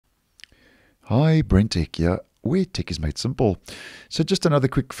Hi, BrenTech here, where tech is made simple. So just another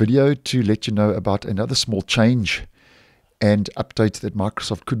quick video to let you know about another small change and update that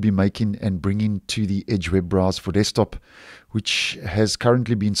Microsoft could be making and bringing to the Edge web browser for desktop, which has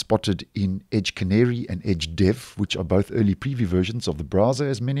currently been spotted in Edge Canary and Edge Dev, which are both early preview versions of the browser,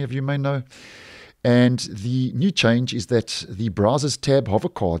 as many of you may know. And the new change is that the browser's tab hover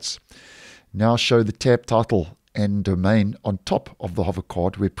cards now show the tab title and domain on top of the hover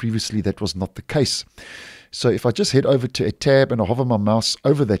card, where previously that was not the case. So if I just head over to a tab and I hover my mouse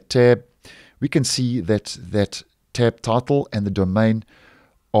over that tab, we can see that that tab title and the domain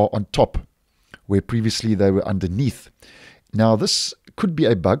are on top, where previously they were underneath. Now this could be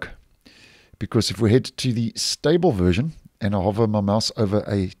a bug, because if we head to the stable version and I hover my mouse over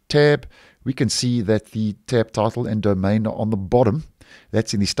a tab, we can see that the tab title and domain are on the bottom.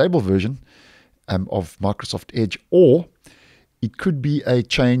 That's in the stable version of Microsoft Edge, or it could be a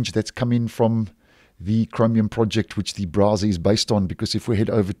change that's coming from the Chromium project, which the browser is based on, because if we head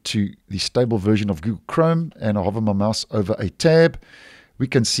over to the stable version of Google Chrome and I hover my mouse over a tab, we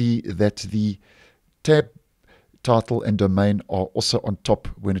can see that the tab title and domain are also on top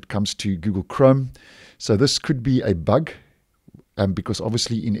when it comes to Google Chrome. So this could be a bug, because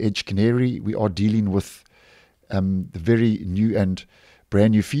obviously in Edge Canary we are dealing with the very new and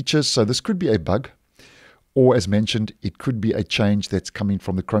brand new features. So this could be a bug, or as mentioned, it could be a change that's coming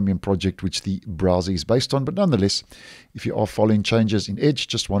from the Chromium project, which the browser is based on. But nonetheless, if you are following changes in Edge,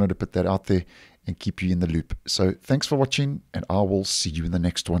 just wanted to put that out there and keep you in the loop. So thanks for watching, and I will see you in the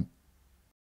next one.